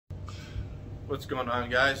What's going on,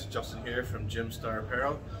 guys? Justin here from Gym Star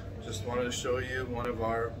Apparel. Just wanted to show you one of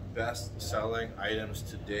our best selling items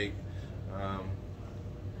to date.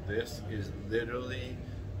 This is literally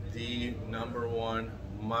the #1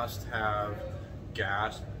 must-have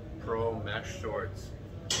GASP Pro Mesh shorts.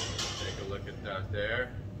 Take a look at that there.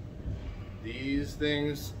 These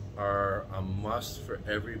things are a must for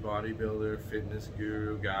every bodybuilder, fitness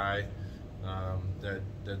guru guy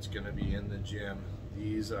that's going to be in the gym.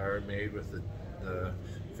 These are made with the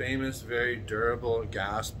famous, very durable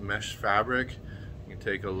GASP mesh fabric. You can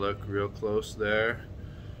take a look real close there.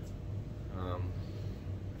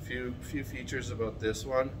 Few features about this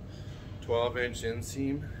one: 12-inch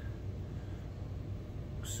inseam,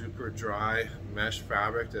 super dry mesh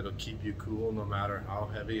fabric that'll keep you cool no matter how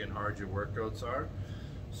heavy and hard your workouts are.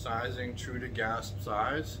 Sizing true to GASP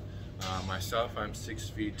size. Myself, I'm 6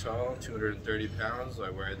 feet tall, 230 pounds. I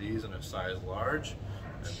wear these in a size large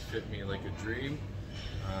and fit me like a dream.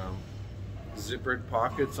 Zippered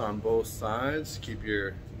pockets on both sides. Keep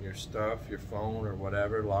your stuff, your phone or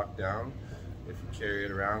whatever, locked down if you carry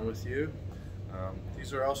it around with you.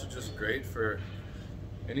 These are also just great for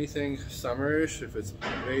anything summerish. If it's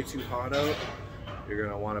way too hot out, you're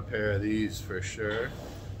gonna want a pair of these for sure.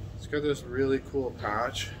 It's got this really cool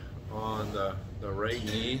patch on the right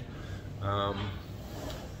knee.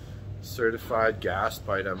 Certified GASP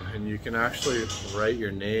item, and you can actually write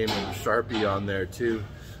your name and Sharpie on there too.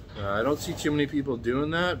 I don't see too many people doing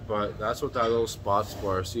that, but that's what that little spot's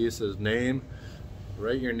for. See, it says name.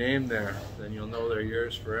 Write your name there, then you'll know they're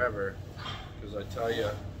yours forever. Because I tell you,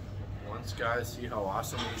 once guys see how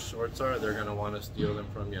awesome these shorts are, they're gonna want to steal them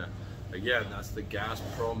from you. Again, that's the GASP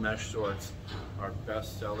Pro Mesh shorts, our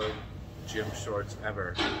best selling gym shorts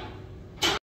ever.